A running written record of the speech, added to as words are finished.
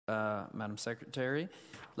Madam Secretary.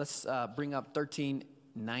 Let's bring up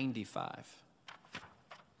 1395.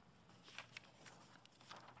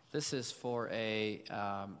 This is for a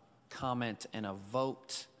comment and a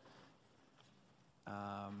vote.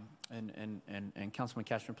 And Councilman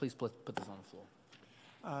Cashman, please put this on the floor.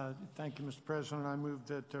 Thank you, Mr. President. I move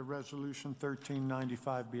that Resolution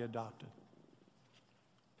 1395 be adopted.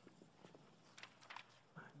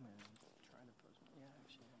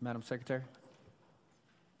 Madam Secretary?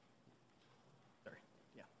 Sorry.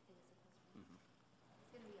 Yeah. It's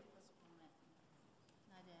going to be a postponement.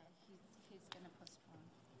 He's going to postpone.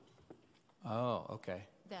 Oh, okay.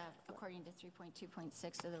 According to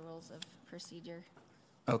 3.2.6 of the Rules of Procedure.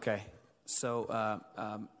 Okay. So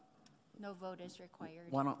No vote is required.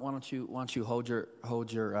 why don't you hold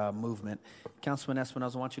your movement, Councilman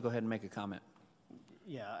Espinoza? Why don't you go ahead and make a comment?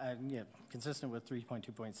 Yeah, consistent with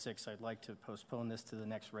 3.2.6, I'd like to postpone this to the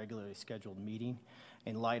next regularly scheduled meeting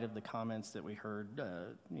in light of the comments that we heard,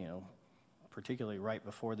 particularly right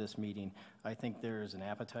before this meeting. I think there is an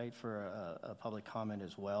appetite for a public comment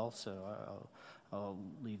as well, so I'll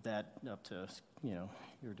leave that up to,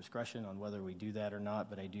 your discretion on whether we do that or not,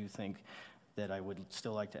 but I do think that I would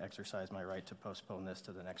still like to exercise my right to postpone this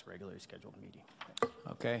to the next regularly scheduled meeting.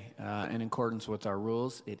 Okay. In accordance with our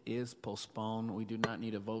rules, it is postponed. We do not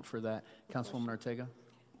need a vote for that. Councilwoman Ortega?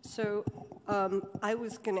 So I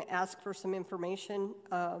was going to ask for some information.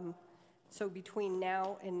 So between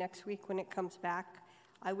now and next week when it comes back,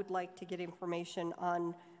 I would like to get information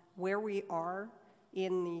on where we are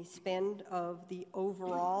in the spend of the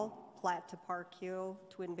overall Platte to Park Hill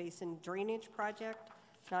Twin Basin Drainage Project.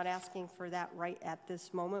 Not asking for that right at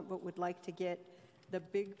this moment, but would like to get the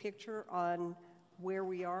big picture on where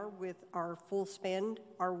we are with our full spend.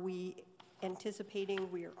 Are we anticipating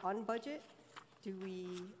we are on budget? Do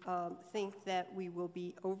we think that we will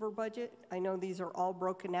be over budget? I know these are all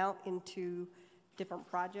broken out into different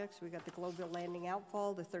projects. We got the Globeville Landing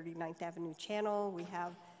Outfall, the 39th Avenue Channel. We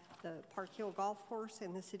have the Park Hill Golf Course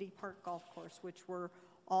and the City Park Golf Course, which were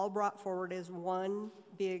all brought forward as one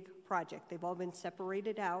big project. They've all been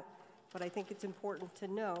separated out, but I think it's important to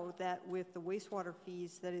know that with the wastewater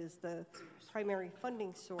fees, that is the primary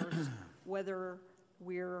funding source, whether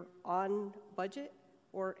we're on budget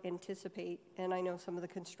or anticipate, and I know some of the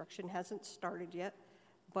construction hasn't started yet,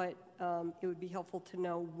 but it would be helpful to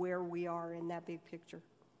know where we are in that big picture.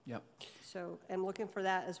 Yep. So I'm looking for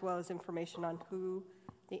that as well as information on who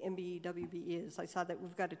the MBEWB is. I saw that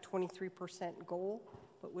we've got a 23% goal,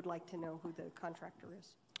 but would like to know who the contractor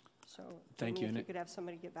is. So thank you. If you could have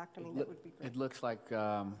somebody get back to me, that would be great. It looks like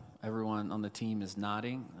everyone on the team is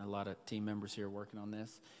nodding. A lot of team members here working on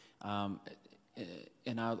this.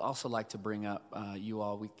 And I'd also like to bring up you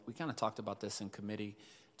all, we kind of talked about this in committee,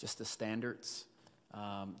 just the standards.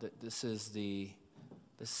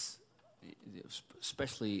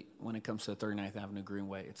 Especially when it comes to the 39th Avenue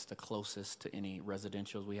Greenway, it's the closest to any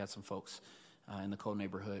residential. We had some folks in the Cole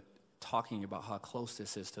neighborhood talking about how close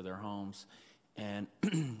this is to their homes, and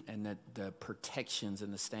that the protections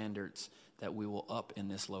and the standards that we will up in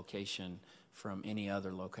this location from any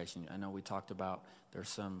other location. I know we talked about there's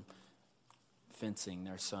some fencing,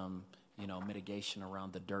 there's some mitigation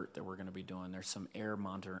around the dirt that we're going to be doing. There's some air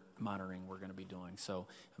monitoring we're going to be doing. So,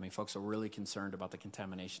 I mean, folks are really concerned about the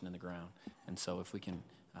contamination in the ground. And so if we can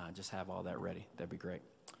just have all that ready, that'd be great.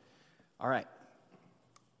 All right.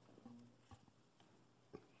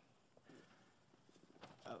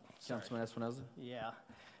 Councilman Espinoza? Yeah.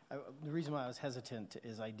 The reason why I was hesitant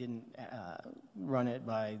is I didn't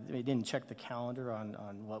I didn't check the calendar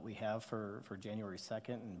on what we have for January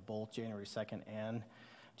 2nd, and both January 2nd and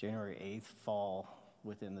January 8th fall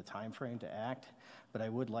within the time frame to act, but I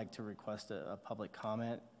would like to request a public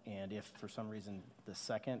comment, and if for some reason the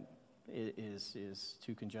 2nd is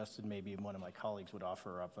too congested, maybe one of my colleagues would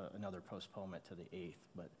offer up another postponement to the 8th,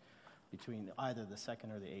 but between either the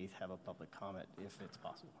 2nd or the 8th, have a public comment if it's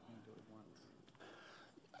possible.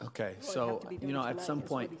 Okay, so at some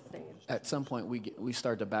point we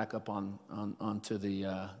start to back up onto the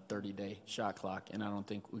 30-day shot clock, and I don't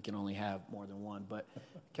think we can only have more than one. But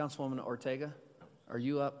Councilwoman Ortega, are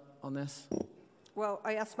you up on this? Well,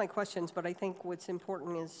 I asked my questions, but I think what's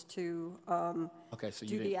important is to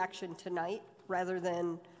do the action tonight rather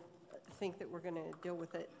than think that we're going to deal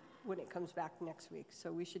with it when it comes back next week.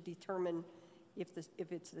 So we should determine if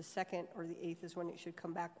it's the 2nd or the 8th is when it should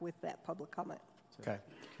come back with that public comment. Okay.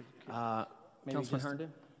 Councilman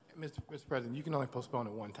Herndon? Mr. President, you can only postpone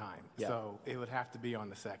it one time. Yeah. So it would have to be on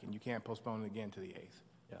the 2nd. You can't postpone it again to the 8th.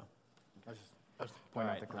 Yeah. I was All pointing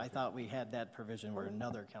out right, the I correct. thought we had that provision where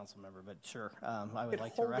another council member, but sure. I You would could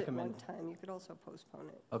like to hold it recommend, one time, you could also postpone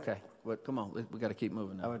it. Okay, but come on, we got to keep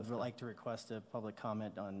moving I now. would like to request a public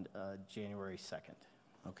comment on January 2nd.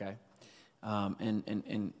 Okay.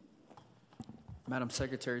 And Madam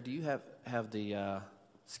Secretary, do you have the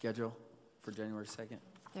schedule for January 2nd?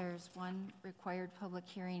 There's one required public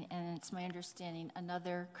hearing, and it's my understanding,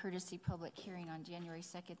 another courtesy public hearing on January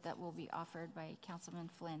 2nd that will be offered by Councilman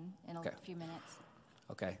Flynn in a Okay. few minutes.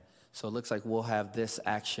 Okay, so it looks like we'll have this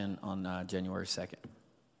action on January 2nd.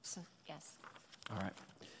 So, yes. All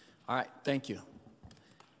right, thank you.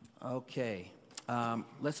 Okay,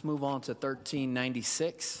 let's move on to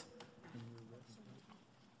 1396.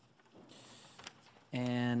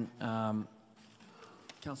 And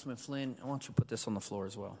Councilman Flynn, I want you to put this on the floor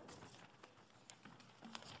as well.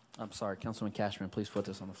 I'm sorry, Councilman Cashman, please put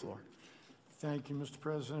this on the floor. Thank you, Mr.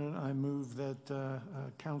 President. I move that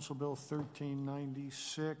Council Bill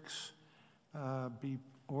 1396 be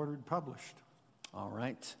ordered published. All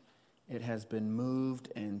right, it has been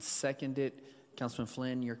moved and seconded. Councilman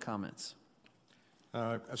Flynn, your comments.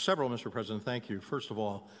 Several, Mr. President, thank you. First of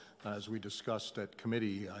all, as we discussed at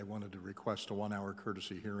committee, I wanted to request a one-hour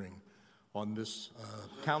courtesy hearing on this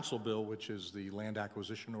council bill, which is the land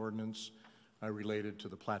acquisition ordinance related to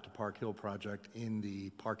the Platte to Park Hill project in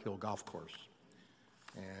the Park Hill Golf Course.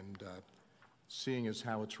 And seeing as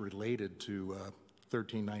how it's related to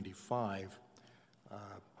 1395,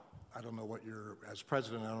 I don't know what your, as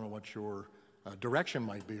president, I don't know what your direction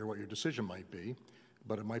might be or what your decision might be,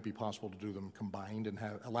 but it might be possible to do them combined and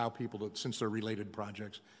allow people to, since they're related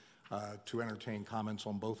projects, to entertain comments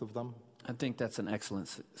on both of them. I think that's an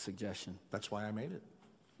excellent suggestion. That's why I made it.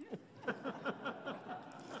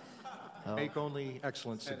 Make only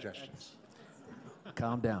excellent suggestions.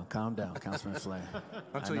 Calm down, Councilman Flynn.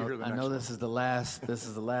 Until you hear the I next know one. this is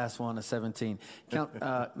the last one of 17.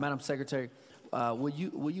 Madam Secretary, will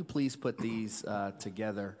you please put these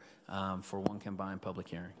together for one combined public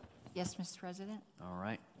hearing? Yes, Mr. President? All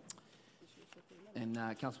right. And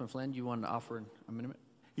Councilman Flynn, you wanted to offer an amendment?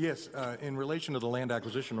 Yes, in relation to the land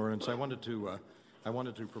acquisition ordinance, I wanted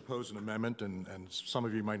to propose an amendment, and some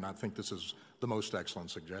of you might not think this is the most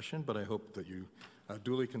excellent suggestion, but I hope that you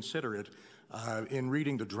duly consider it. In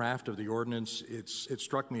reading the draft of the ordinance, it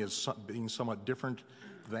struck me as being somewhat different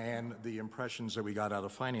than the impressions that we got out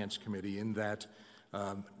of Finance Committee, in that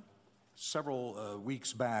several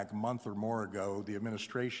weeks back, a month or more ago, the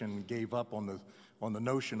administration gave up on the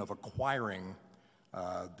notion of acquiring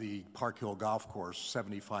the Park Hill Golf Course,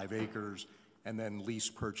 75 acres, and then lease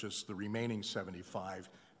purchase the remaining 75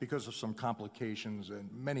 because of some complications and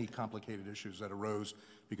many complicated issues that arose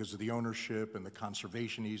because of the ownership and the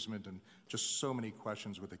conservation easement and just so many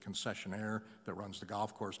questions with the concessionaire that runs the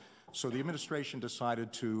golf course. So the administration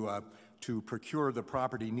decided to procure the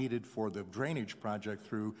property needed for the drainage project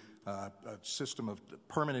through a system of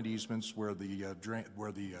permanent easements where the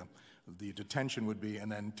detention would be,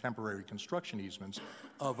 and then temporary construction easements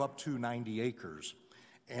of up to 90 acres.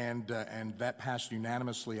 And that passed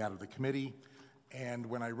unanimously out of the committee. And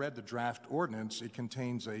when I read the draft ordinance, it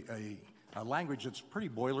contains a language that's pretty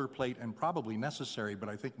boilerplate and probably necessary, but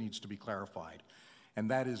I think needs to be clarified. And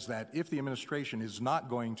that is that if the administration is not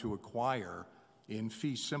going to acquire in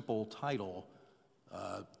fee simple title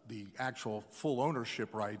the actual full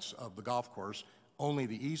ownership rights of the golf course, only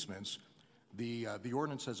the easements, the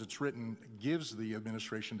ordinance as it's written gives the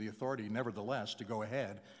administration the authority, nevertheless, to go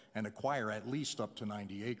ahead and acquire at least up to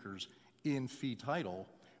 90 acres in fee title,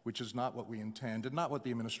 which is not what we intend and not what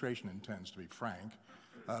the administration intends, to be frank.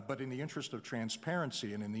 But in the interest of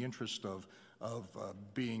transparency and in the interest of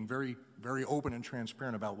being very, very open and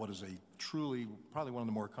transparent about what is a truly, probably one of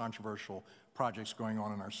the more controversial projects going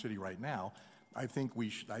on in our city right now, I think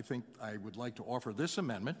I would like to offer this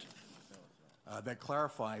amendment that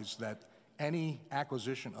clarifies that any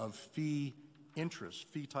acquisition of fee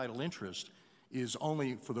title interest, is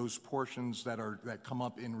only for those portions that come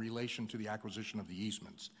up in relation to the acquisition of the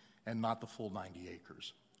easements, and not the full 90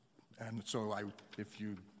 acres. And so if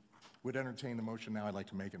you would entertain the motion now, I'd like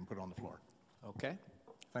to make it and put it on the floor. Okay.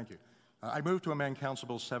 Thank you. I move to amend Council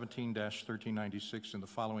Bill 17-1396 in the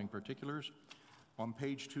following particulars. On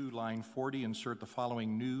page 2, line 40, insert the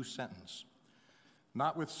following new sentence.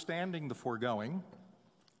 Notwithstanding the foregoing,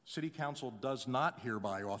 City Council does not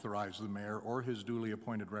hereby authorize the mayor or his duly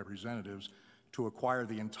appointed representatives to acquire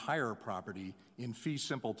the entire property in fee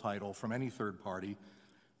simple title from any third party,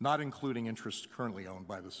 not including interests currently owned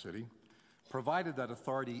by the city, provided that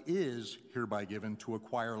authority is hereby given to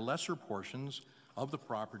acquire lesser portions of the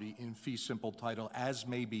property in fee simple title as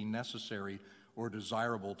may be necessary or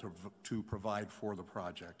desirable to provide for the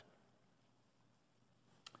project.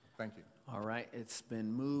 Thank you. All right, it's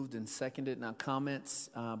been moved and seconded. Now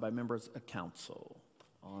comments by members of council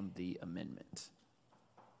on the amendment.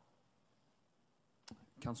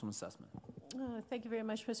 Councilman Sussman. Thank you very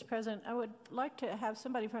much, Mr. President. I would like to have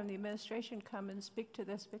somebody from the administration come and speak to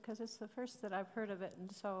this because it's the first that I've heard of it,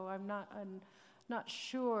 and so I'm not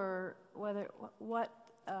sure what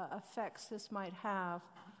effects this might have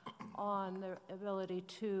on the ability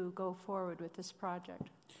to go forward with this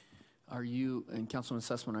project. Are you, and Councilman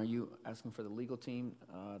Sussman, are you asking for the legal team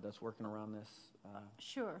that's working around this?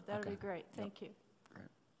 Sure, that would Okay. be great. Thank you. Great.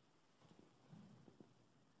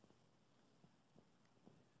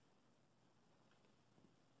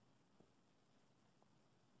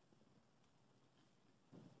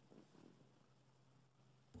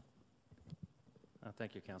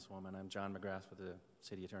 Thank you, Councilwoman. I'm John McGrath with the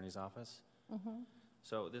City Attorney's Office.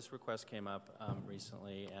 So this request came up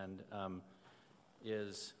recently and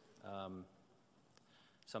is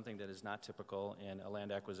something that is not typical in a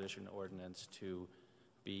land acquisition ordinance to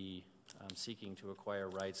be seeking to acquire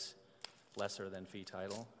rights lesser than fee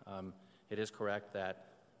title. It is correct that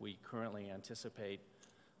we currently anticipate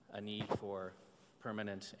a need for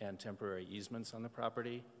permanent and temporary easements on the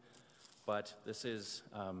property, but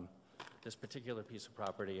this particular piece of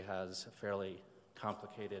property has a fairly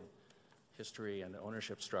complicated history and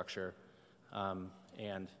ownership structure,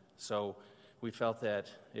 and so we felt that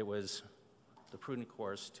it was the prudent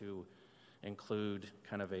course to include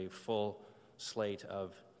kind of a full slate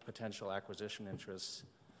of potential acquisition interests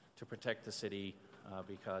to protect the city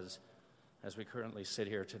because as we currently sit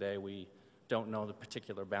here today, we don't know the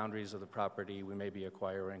particular boundaries of the property we may be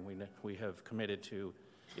acquiring. We have committed to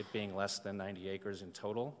it being less than 90 acres in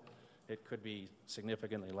total. It could be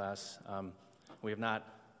significantly less. We have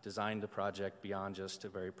not designed the project beyond just a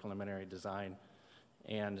very preliminary design,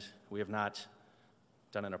 and we have not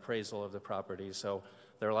done an appraisal of the property, so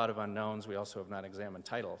there are a lot of unknowns. We also have not examined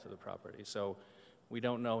title to the property, so we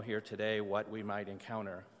don't know here today what we might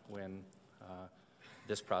encounter when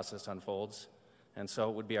this process unfolds, and so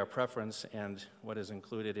it would be our preference, and what is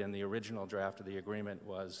included in the original draft of the agreement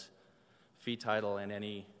was fee title and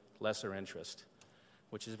any lesser interest,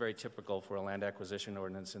 which is very typical for a land acquisition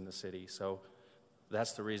ordinance in the city. So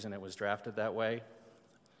that's the reason it was drafted that way.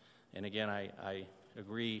 And again, I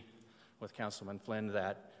agree with Councilman Flynn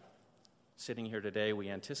that sitting here today, we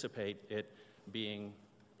anticipate it being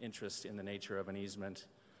interest in the nature of an easement,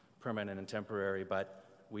 permanent and temporary, but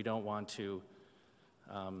we don't want to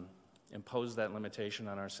impose that limitation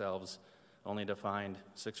on ourselves only to find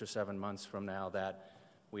 6 or 7 months from now that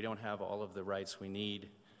we don't have all of the rights we need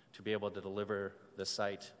to be able to deliver the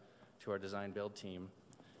site to our design build team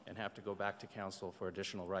and have to go back to council for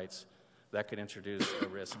additional rights. That could introduce a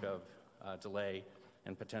risk of delay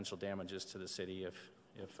and potential damages to the city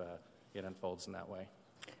if it unfolds in that way.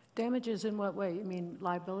 Damages in what way? You mean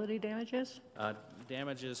liability damages?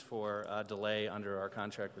 Damages for delay under our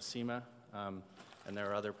contract with SEMA, and there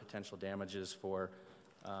are other potential damages for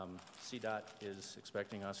CDOT is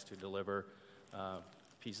expecting us to deliver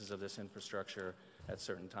pieces of this infrastructure at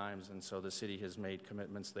certain times, and so the city has made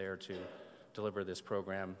commitments there to deliver this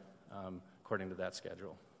program according to that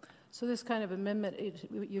schedule. So this kind of amendment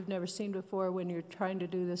you've never seen before when you're trying to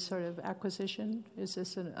do this sort of acquisition? Is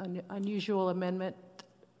this an unusual amendment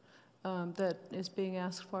that is being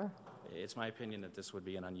asked for? It's my opinion that this would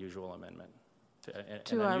be an unusual amendment.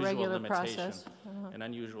 To our regular process? An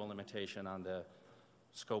unusual limitation on the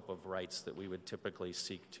scope of rights that we would typically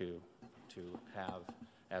seek to have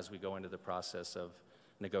as we go into the process of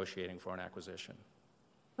negotiating for an acquisition.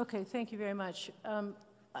 Okay, thank you very much.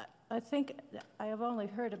 I think I have only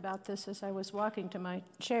heard about this as I was walking to my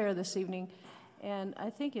chair this evening, and I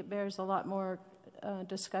think it bears a lot more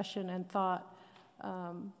discussion and thought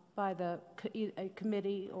by a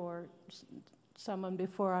committee or someone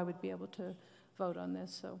before I would be able to vote on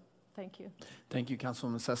this, so thank you. Thank you,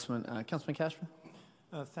 Councilwoman Sussman. Councilman Castro?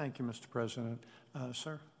 Thank you, Mr. President.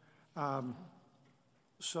 Sir,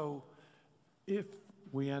 so if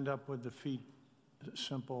we end up with the fee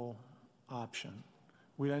simple option,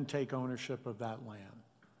 we then take ownership of that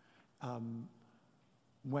land.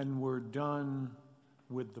 When we're done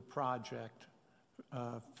with the project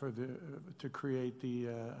to create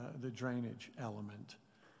the drainage element,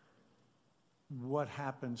 what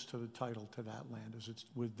happens to the title to that land?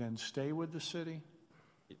 Would then stay with the city?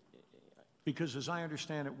 Because as I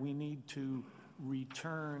understand it, we need to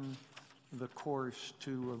return the course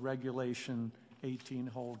to a regulation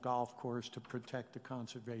 18-hole golf course to protect the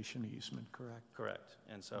conservation easement, correct? Correct.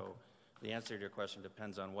 And so the answer to your question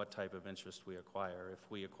depends on what type of interest we acquire. If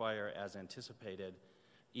we acquire as anticipated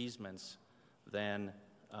easements, then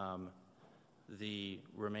the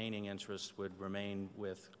remaining interest would remain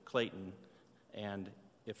with Clayton, and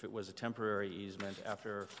if it was a temporary easement,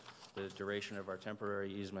 after the duration of our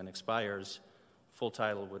temporary easement expires, full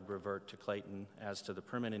title would revert to Clayton. As to the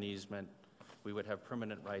permanent easement, we would have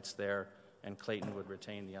permanent rights there, and Clayton would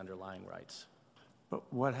retain the underlying rights.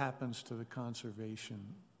 But what happens to the conservation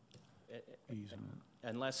easement?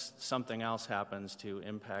 Unless something else happens to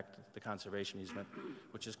impact the conservation easement,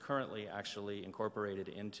 which is currently actually incorporated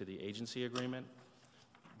into the agency agreement.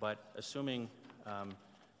 But assuming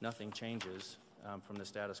nothing changes from the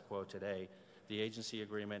status quo today, the agency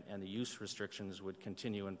agreement and the use restrictions would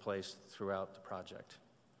continue in place throughout the project,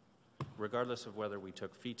 regardless of whether we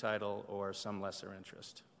took fee title or some lesser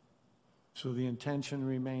interest. So the intention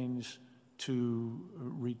remains to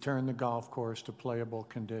return the golf course to playable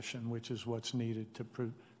condition, which is what's needed to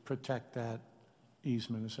protect that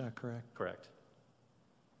easement. Is that correct? Correct.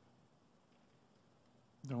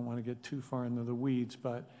 Don't want to get too far into the weeds,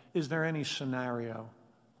 but is there any scenario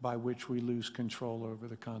by which we lose control over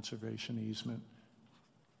the conservation easement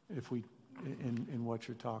if we, in what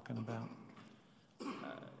you're talking about?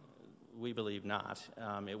 We believe not.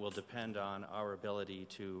 It will depend on our ability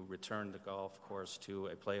to return the golf course to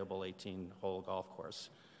a playable 18-hole golf course.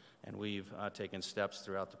 And we've taken steps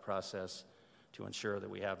throughout the process to ensure that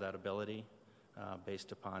we have that ability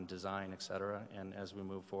based upon design, et cetera. And as we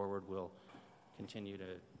move forward, we'll continue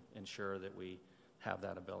to ensure that we have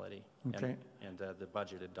that ability Okay. and the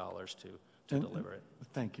budgeted dollars to deliver it.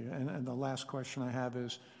 Thank you. And the last question I have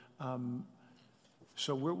is,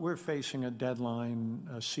 so we're facing a deadline,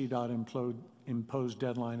 a CDOT imposed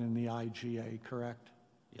deadline in the IGA, correct?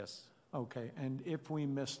 Yes. Okay, and if we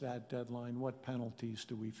miss that deadline, what penalties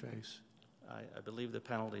do we face? I believe the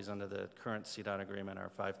penalties under the current CDOT agreement are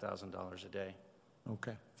 $5,000 a day.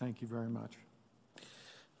 Okay, thank you very much.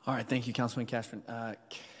 All right, thank you, Councilman Cashman.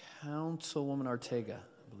 Councilwoman Ortega,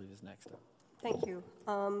 I believe, is next up. Thank you.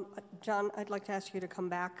 John, I'd like to ask you to come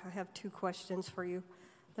back. I have two questions for you.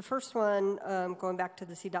 The first one, going back to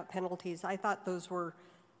the CDOT penalties, I thought those were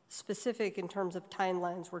specific in terms of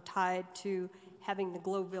timelines, were tied to having the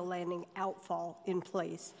Globeville Landing outfall in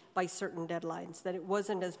place by certain deadlines, that it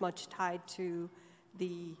wasn't as much tied to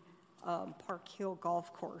the Park Hill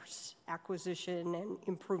Golf Course acquisition and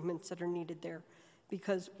improvements that are needed there,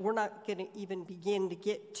 because we're not going to even begin to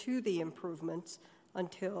get to the improvements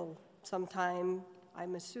until sometime,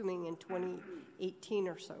 I'm assuming, in 2018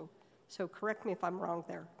 or so. So correct me if I'm wrong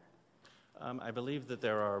there. I believe that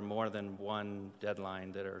there are more than one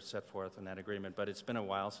deadline that are set forth in that agreement, but it's been a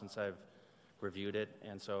while since I've reviewed it,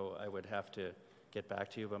 and so I would have to get back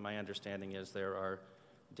to you. But my understanding is there are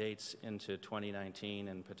dates into 2019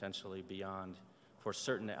 and potentially beyond for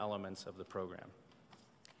certain elements of the program.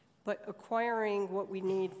 But acquiring what we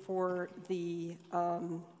need for the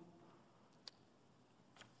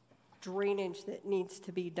drainage that needs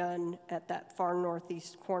to be done at that far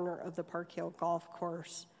northeast corner of the Park Hill Golf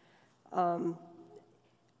Course, I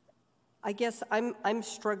guess I'm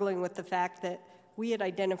struggling with the fact that we had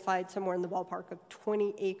identified somewhere in the ballpark of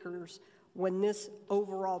 20 acres when this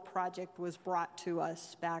overall project was brought to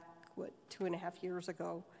us back, 2.5 years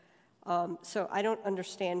ago. So I don't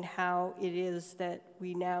understand how it is that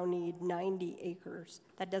we now need 90 acres.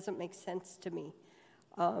 That doesn't make sense to me.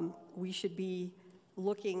 We should be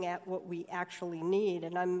looking at what we actually need,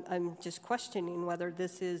 and I'm just questioning whether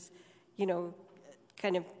this is,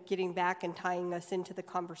 kind of getting back and tying us into the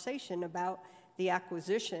conversation about the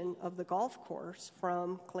acquisition of the golf course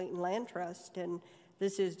from Clayton Land Trust, and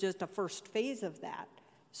this is just a first phase of that.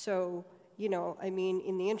 So, in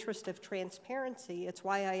the interest of transparency, it's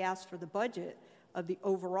why I asked for the budget of the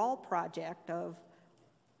overall project of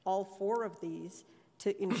all 4 of these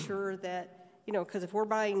to ensure that, because if we're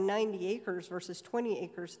buying 90 acres versus 20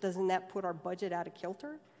 acres, doesn't that put our budget out of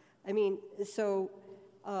kilter?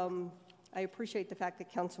 I appreciate the fact that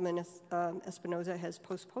Councilman Espinoza has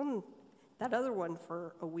postponed that other one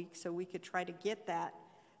for a week so we could try to get that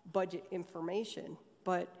budget information.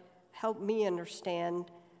 But help me understand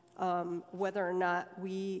whether or not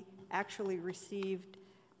we actually received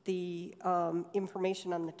the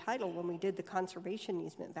information on the title when we did the conservation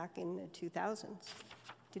easement back in the 2000s.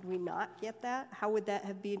 Did we not get that? How would that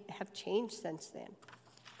have changed since then?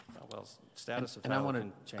 Well, status of And I title wanted-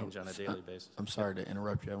 can change on a daily basis. I'm sorry to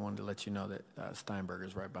interrupt you. I wanted to let you know that Steinberg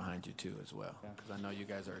is right behind you too as well, because I know you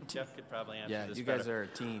guys are a team. Jeff could probably answer Yeah, this you guys better. are a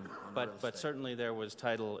team. on But real estate. certainly there was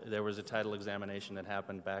a title examination that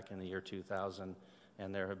happened back in the year 2000,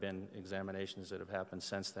 and there have been examinations that have happened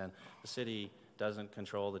since then. The city doesn't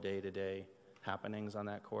control the day-to-day happenings on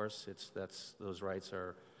that course. Those rights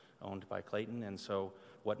are owned by Clayton, and so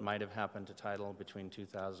what might have happened to title between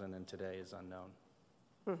 2000 and today is unknown.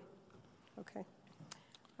 Okay.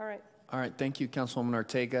 All right. All right, thank you, Councilwoman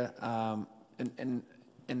Ortega.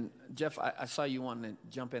 And Jeff, I saw you wanting to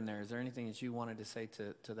jump in there. Is there anything that you wanted to say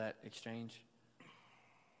to that exchange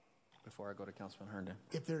before I go to Councilman Herndon?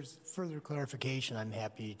 If there's further clarification, I'm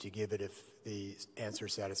happy to give it. If the answer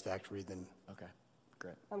is satisfactory, then Okay,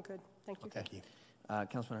 great. I'm good. Thank you. thank you.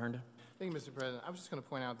 Councilman Herndon? Thank you, Mr. President. I was just going to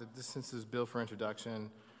point out that since this is bill for introduction,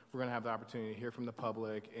 we're going to have the opportunity to hear from the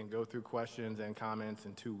public and go through questions and comments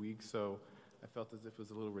in 2 weeks. So I felt as if it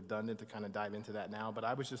was a little redundant to kind of dive into that now. But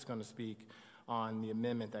I was just going to speak on the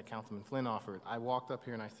amendment that Councilman Flynn offered. I walked up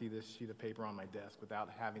here and I see this sheet of paper on my desk without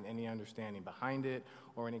having any understanding behind it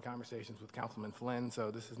or any conversations with Councilman Flynn.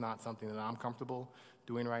 So this is not something that I'm comfortable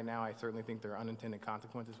doing right now. I certainly think there are unintended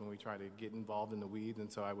consequences when we try to get involved in the weeds.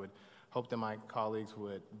 And so I would hope that my colleagues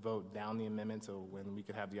would vote down the amendment so when we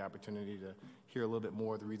could have the opportunity to hear a little bit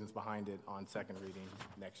more of the reasons behind it on second reading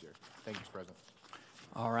next year. Thank you, Mr. President.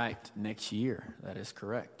 All right, next year. That is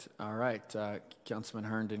correct. All right, Councilman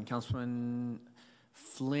Herndon. Councilman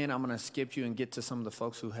Flynn, I'm going to skip you and get to some of the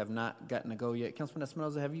folks who have not gotten to go yet. Councilman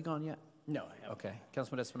Espinoza, have you gone yet? No, I haven't. Okay.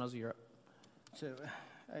 Councilman Espinoza, you're up. So,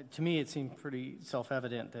 to me, it seemed pretty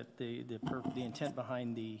self-evident that the intent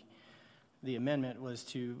behind the amendment was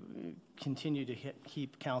to continue to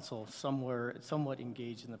keep council somewhat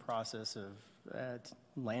engaged in the process of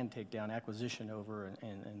land takedown acquisition over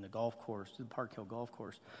in the golf course, the Park Hill Golf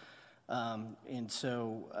Course. And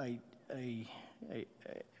so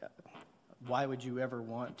why would you ever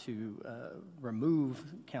want to remove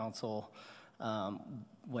council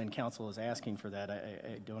when council is asking for that?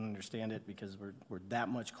 I don't understand it because we're that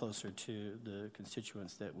much closer to the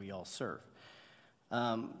constituents that we all serve.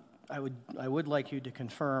 I would like you to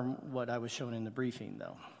confirm what I was shown in the briefing,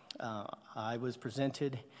 though. I was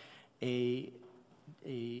presented a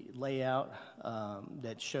layout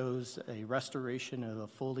that shows a restoration of a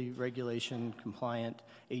fully regulation compliant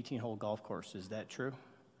 18-hole golf course. Is that true?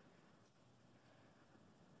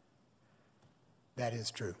 That is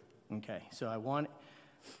true. Okay, so I want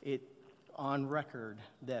it on record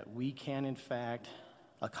that we can, in fact,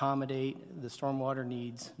 accommodate the stormwater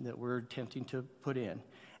needs that we're attempting to put in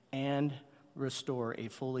and restore a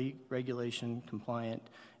fully regulation compliant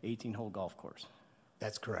 18-hole golf course.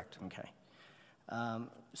 That's correct. Okay.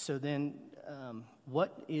 So then,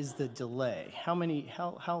 what is the delay?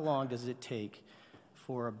 How long does it take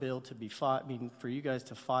for a bill to be filed, for you guys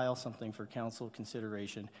to file something for council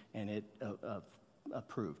consideration and it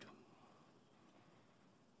approved?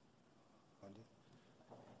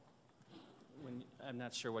 I'm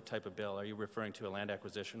not sure what type of bill. Are you referring to a land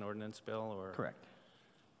acquisition ordinance bill, or? Correct.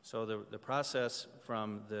 So the process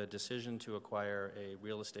from the decision to acquire a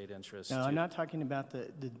real estate interest. No, I'm not talking about the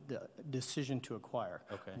decision to acquire.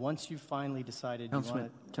 Okay. Once you finally decided you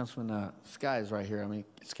want to. Councilman Sky is right here. I mean,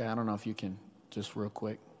 Sky, I don't know if you can just real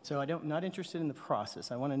quick. So not interested in the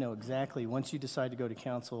process. I want to know exactly, once you decide to go to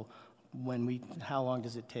council, how long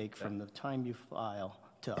does it take from the time you file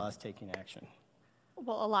to us taking action?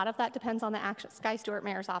 Well, a lot of that depends on the action. Sky Stewart,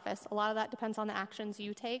 Mayor's office. A lot of that depends on the actions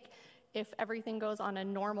you take. If everything goes on a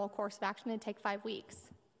normal course of action, it'd take 5 weeks.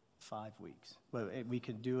 5 weeks. But we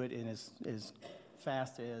could do it in as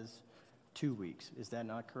fast as 2 weeks. Is that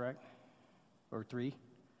not correct? Or 3?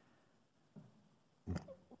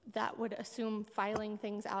 That would assume filing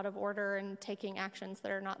things out of order and taking actions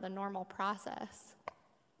that are not the normal process.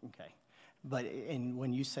 Okay. But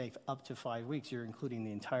when you say up to 5 weeks, you're including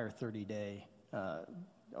the entire 30-day,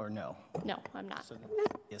 or no? No, I'm not. So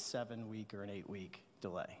a 7-week or an 8-week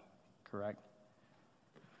delay, correct?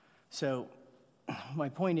 So my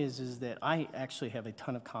point is that I actually have a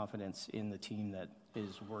ton of confidence in the team that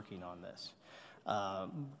is working on this.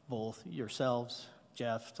 Both yourselves,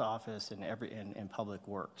 Jeff's office, and Public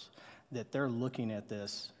Works, that they're looking at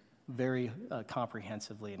this very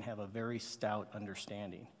comprehensively and have a very stout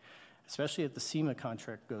understanding. Especially if the SEMA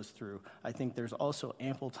contract goes through, I think there's also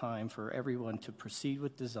ample time for everyone to proceed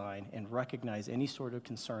with design and recognize any sort of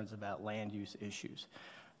concerns about land use issues.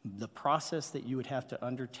 The process that you would have to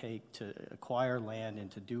undertake to acquire land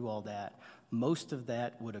and to do all that, most of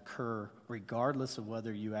that would occur regardless of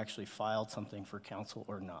whether you actually filed something for council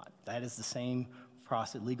or not. That is the same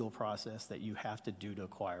legal process that you have to do to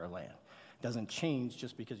acquire land. It doesn't change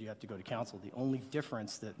just because you have to go to council. The only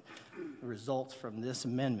difference that results from this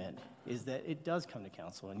amendment is that it does come to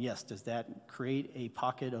council. And yes, does that create a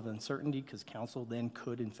pocket of uncertainty because council then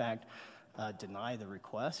could in fact deny the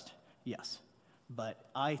request? Yes. But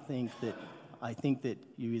I think that I think that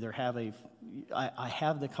you either have I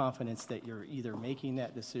have the confidence that you're either making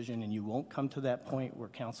that decision and you won't come to that point where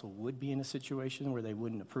council would be in a situation where they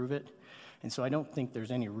wouldn't approve it. And so I don't think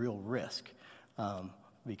there's any real risk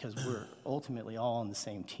because we're ultimately all on the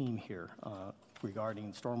same team here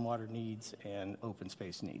regarding stormwater needs and open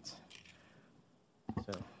space needs.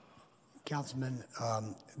 So, Councilman,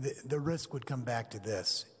 the risk would come back to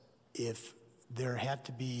this. If there had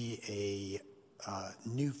to be a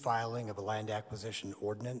new filing of a land acquisition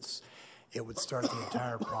ordinance, it would start the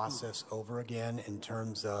entire process over again in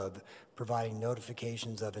terms of providing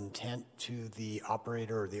notifications of intent to the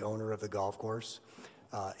operator or the owner of the golf course.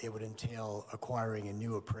 It would entail acquiring a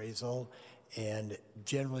new appraisal. And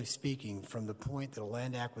generally speaking, from the point that a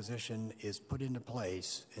land acquisition is put into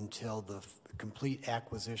place until the complete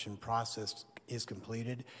acquisition process is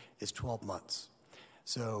completed is 12 months.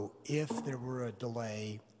 So if there were a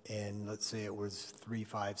delay, and let's say it was 3,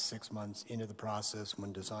 5, 6 months into the process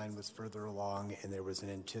when design was further along and there was an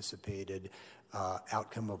anticipated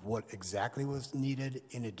outcome of what exactly was needed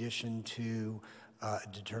in addition to a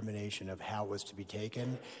determination of how it was to be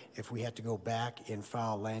taken, if we had to go back and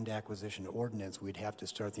file a land acquisition ordinance, we'd have to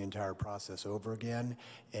start the entire process over again,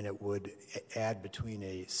 and it would add between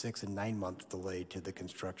a 6 and 9 month delay to the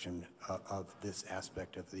construction of this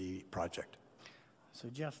aspect of the project. So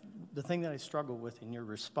Jeff, the thing that I struggle with in your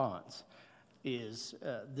response is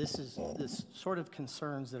this sort of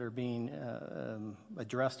concerns that are being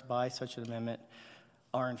addressed by such an amendment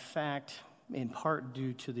are in fact in part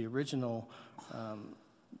due to the original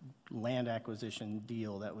land acquisition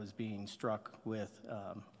deal that was being struck with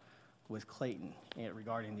Clayton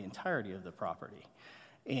regarding the entirety of the property.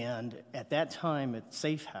 And at that time at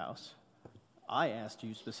Safe House, I asked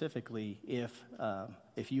you specifically if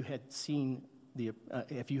you had seen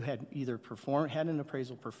if you had either had an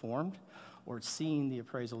appraisal performed or seen the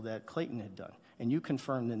appraisal that Clayton had done. And you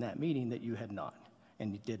confirmed in that meeting that you had not,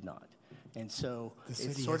 and you did not. And so the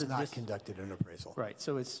city has not conducted an appraisal. Right.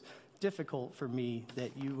 So it's difficult for me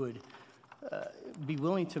that you would be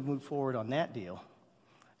willing to move forward on that deal,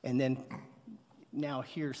 and then now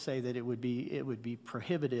here say that it would be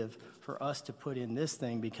prohibitive for us to put in this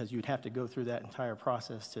thing because you'd have to go through that entire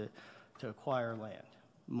process to acquire land.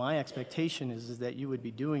 My expectation is that you would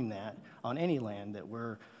be doing that on any land that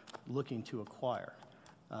we're looking to acquire.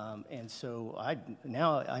 And so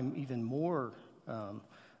I'm even more of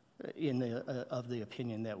the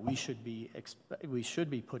opinion that we should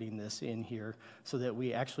be putting this in here so that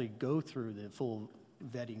we actually go through the full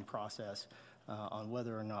vetting process on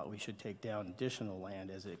whether or not we should take down additional land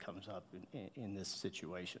as it comes up in this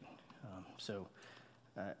situation.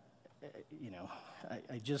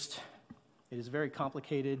 It is very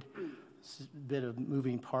complicated, bit of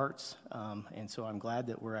moving parts, and so I'm glad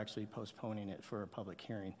that we're actually postponing it for a public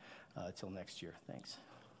hearing till next year. Thanks.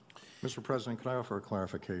 Mr. President, could I offer a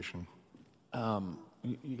clarification?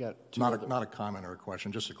 You got not a comment or a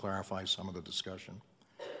question, just to clarify some of the discussion.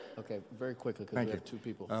 Okay, very quickly, because we have two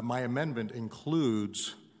people. My amendment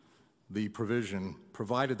includes the provision,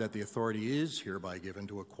 provided that the authority is hereby given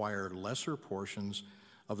to acquire lesser portions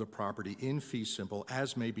of the property in fee simple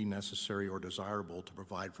as may be necessary or desirable to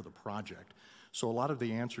provide for the project. So a lot of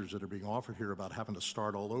the answers that are being offered here about having to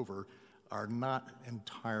start all over are not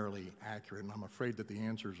entirely accurate, and I'm afraid that the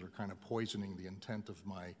answers are kind of poisoning the intent of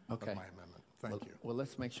my amendment. Thank you. Well,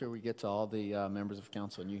 let's make sure we get to all the members of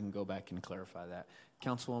council, and you can go back and clarify that.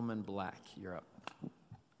 Councilwoman Black, you're up.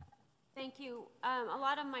 Thank you. A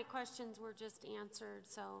lot of my questions were just answered,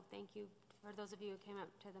 so thank you for those of you who came up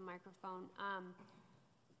to the microphone.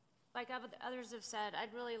 Like others have said,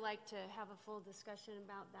 I'd really like to have a full discussion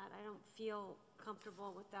about that. I don't feel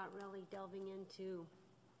comfortable without really delving into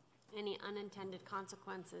any unintended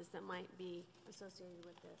consequences that might be associated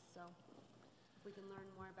with this. So if we can learn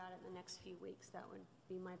more about it in the next few weeks, that would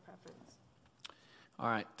be my preference. All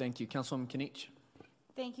right, thank you. Councilwoman Kinich.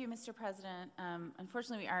 Thank you, Mr. President.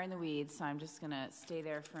 Unfortunately, we are in the weeds, so I'm just going to stay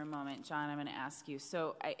there for a moment. John, I'm going to ask you.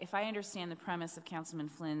 So if I understand the premise of Councilman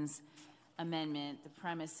Flynn's amendment, the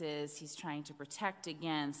premise is he's trying to protect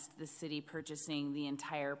against the city purchasing the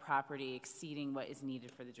entire property exceeding what is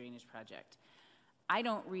needed for the drainage project. I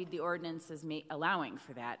don't read the ordinance as allowing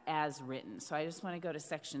for that as written. So I just want to go to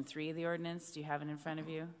section 3 of the ordinance. Do you have it in front of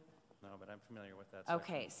you? No, but I'm familiar with that section.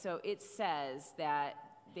 Okay, so it says that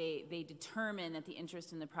they determine that the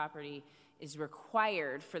interest in the property is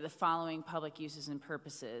required for the following public uses and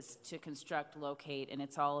purposes to construct, locate, and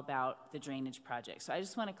it's all about the drainage project. So I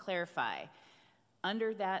just want to clarify,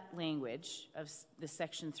 under that language of the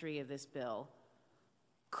section 3 of this bill,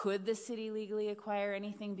 could the city legally acquire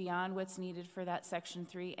anything beyond what's needed for that section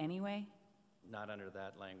 3 anyway? Not under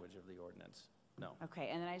that language of the ordinance, no. Okay,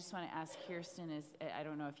 and then I just want to ask Kirsten, I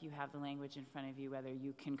don't know if you have the language in front of you, whether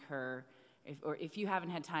you concur, or if you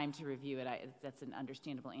haven't had time to review it, that's an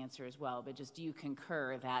understandable answer as well, but just do you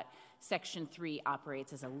concur that Section 3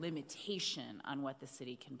 operates as a limitation on what the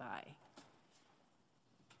city can buy?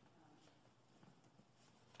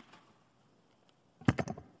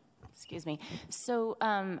 Excuse me. So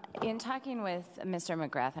in talking with Mr.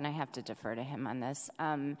 McGrath, and I have to defer to him on this,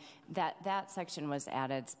 that section was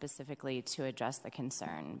added specifically to address the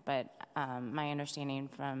concern. But my understanding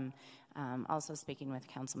from also speaking with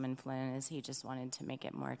Councilman Flynn is he just wanted to make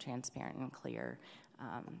it more transparent and clear.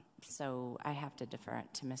 So I have to defer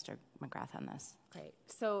it to Mr. McGrath on this. Great.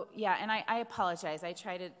 So yeah, and I apologize. I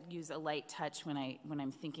try to use a light touch when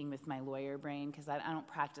I'm thinking with my lawyer brain, because I don't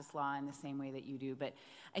practice law in the same way that you do. But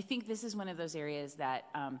I think this is one of those areas that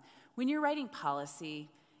when you're writing policy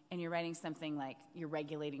and you're writing something like you're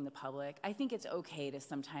regulating the public, I think it's okay to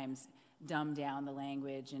sometimes dumb down the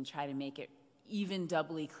language and try to make it even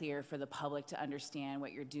doubly clear for the public to understand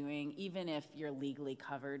what you're doing, even if you're legally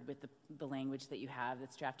covered with the language that you have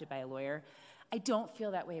that's drafted by a lawyer. I don't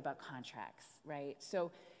feel that way about contracts, right?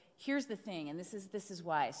 So here's the thing, and this is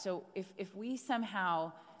why. So if we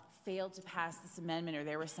somehow failed to pass this amendment or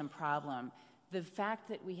there was some problem, the fact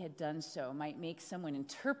that we had done so might make someone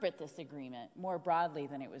interpret this agreement more broadly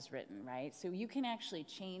than it was written, right? So you can actually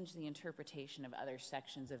change the interpretation of other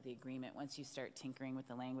sections of the agreement once you start tinkering with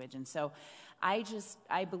the language. And so I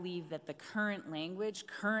believe that the current language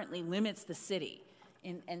currently limits the city.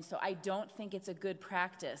 And so I don't think it's a good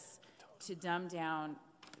practice to dumb down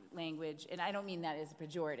language, and I don't mean that as a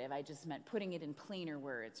pejorative, I just meant putting it in plainer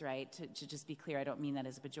words, right? To just be clear, I don't mean that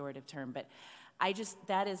as a pejorative term, but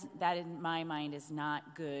that in my mind is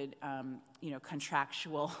not good,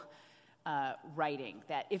 contractual writing.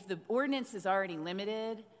 That if the ordinance is already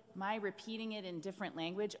limited, my repeating it in different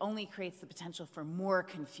language only creates the potential for more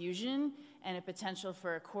confusion and a potential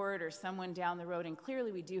for a court or someone down the road, and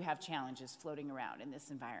clearly we do have challenges floating around in this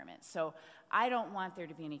environment. So I don't want there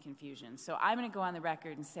to be any confusion. So I'm going to go on the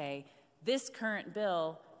record and say this current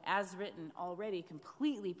bill, as written, already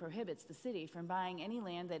completely prohibits the city from buying any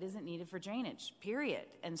land that isn't needed for drainage, period.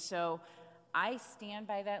 And so I stand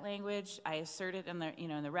by that language. I assert it in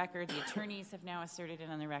the record. The attorneys have now asserted it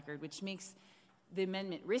on the record, which makes the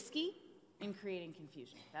amendment risky in creating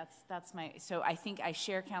confusion. That's my, so I think I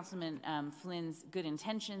share Councilman Flynn's good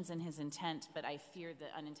intentions and his intent, but I fear the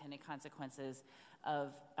unintended consequences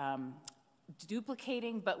of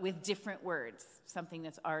duplicating, but with different words, something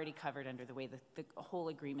that's already covered under the way the whole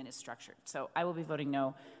agreement is structured. So I will be voting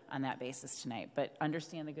no on that basis tonight, but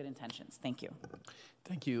understand the good intentions. Thank you.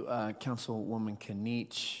 Thank you, Councilwoman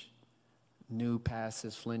Kanich. New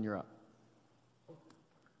passes. Flynn, you're up.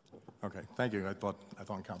 Okay, thank you. I thought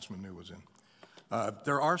Councilman New was in.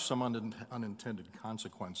 There are some unintended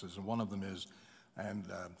consequences, and one of them is, and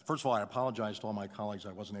first of all, I apologize to all my colleagues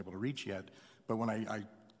I wasn't able to reach yet, but when I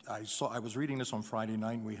was reading this on Friday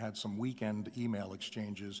night, and we had some weekend email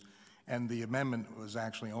exchanges, and the amendment was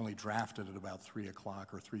actually only drafted at about 3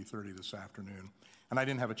 o'clock or 3:30 this afternoon. And I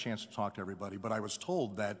didn't have a chance to talk to everybody, but I was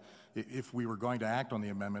told that if we were going to act on the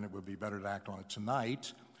amendment, it would be better to act on it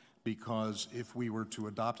tonight, because if we were to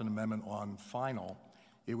adopt an amendment on final,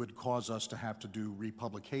 it would cause us to have to do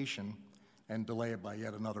republication and delay it by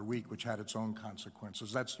yet another week, which had its own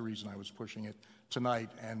consequences. That's the reason I was pushing it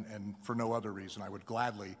tonight, and for no other reason. I would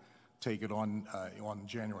gladly take it on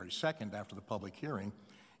January 2nd after the public hearing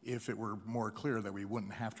if it were more clear that we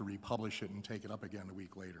wouldn't have to republish it and take it up again a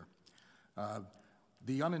week later.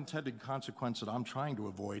 The unintended consequence that I'm trying to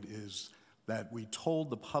avoid is that we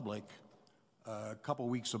told the public a couple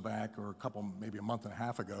weeks back, or maybe a month and a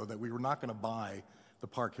half ago, that we were not going to buy the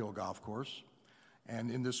Park Hill Golf Course.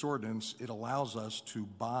 And in this ordinance, it allows us to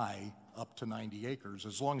buy up to 90 acres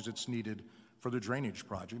as long as it's needed for the drainage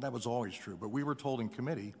project. That was always true. But we were told in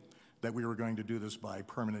committee that we were going to do this by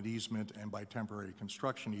permanent easement and by temporary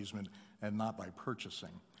construction easement and not by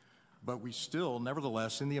purchasing. But we still,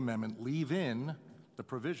 nevertheless, in the amendment, leave in the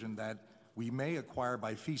provision that we may acquire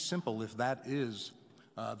by fee simple if that is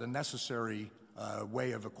the necessary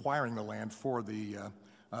way of acquiring the land for the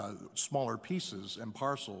smaller pieces and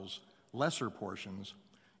parcels, lesser portions,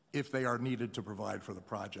 if they are needed to provide for the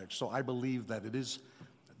project. So I believe that it is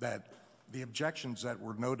that the objections that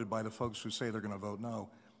were noted by the folks who say they're going to vote no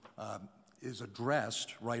is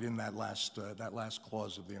addressed right in that last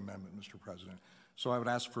clause of the amendment, Mr. President. So I would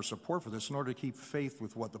ask for support for this in order to keep faith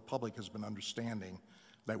with what the public has been understanding,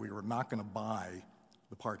 that we were not going to buy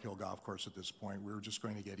the Park Hill Golf Course at this point. We were just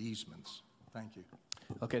going to get easements. Thank you.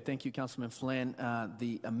 Okay, thank you, Councilman Flynn.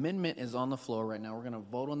 The amendment is on the floor right now. We're going to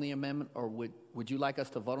vote on the amendment, or would you like us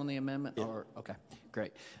to vote on the amendment? Yeah. Or okay,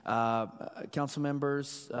 great. Council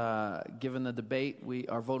members, given the debate, we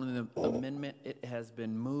are voting the amendment. It has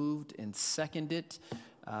been moved and seconded.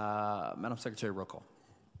 Madam Secretary, roll call.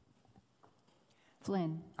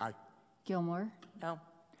 Flynn. Aye. Gilmore. No.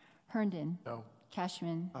 Herndon. No.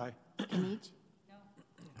 Cashman. Aye. Kinich.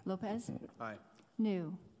 Lopez. Aye.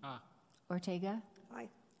 New. Ortega. Aye.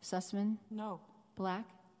 Sussman. No. Black.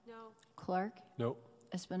 No. Clark. No.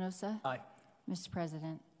 Espinosa. Aye. Mr.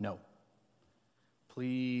 President. No.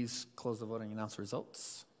 Please close the voting and announce the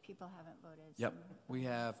results. People haven't voted. Yep, we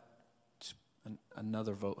have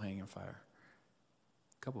another vote hanging fire.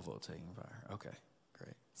 A couple votes hanging fire. Okay,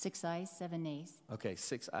 great. 6 ayes, 7 nays. Okay,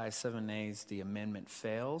 6 ayes, 7 nays. The amendment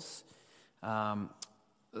fails.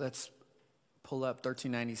 Let's pull up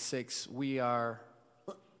 1396. We are.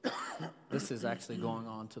 This is actually going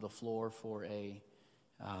on to the floor for a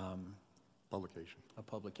Publication. a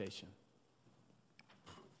publication.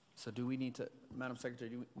 So do we need to, Madam Secretary,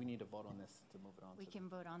 do we need to vote on this to move it on? We can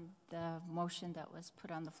vote on the motion that was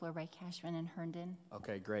put on the floor by Cashman and Herndon.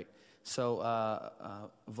 Okay, great. So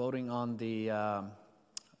voting on the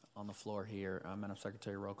floor here, Madam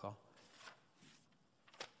Secretary, roll call.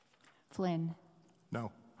 Flynn.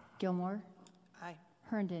 No. Gilmore. Aye.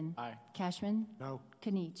 Herndon. Aye. Cashman. No.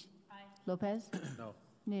 Kinich. Aye. Lopez. No.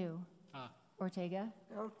 New. Ortega.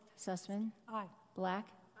 No. Sussman. Aye. Black.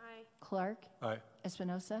 Aye. Clark. Aye.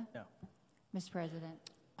 Espinosa. No. Mr.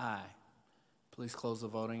 President. Aye. Please close the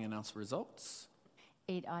voting and announce the results.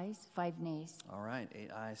 8 ayes, 5 nays. All right,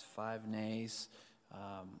 8 ayes, 5 nays.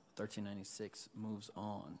 1396 moves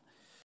on.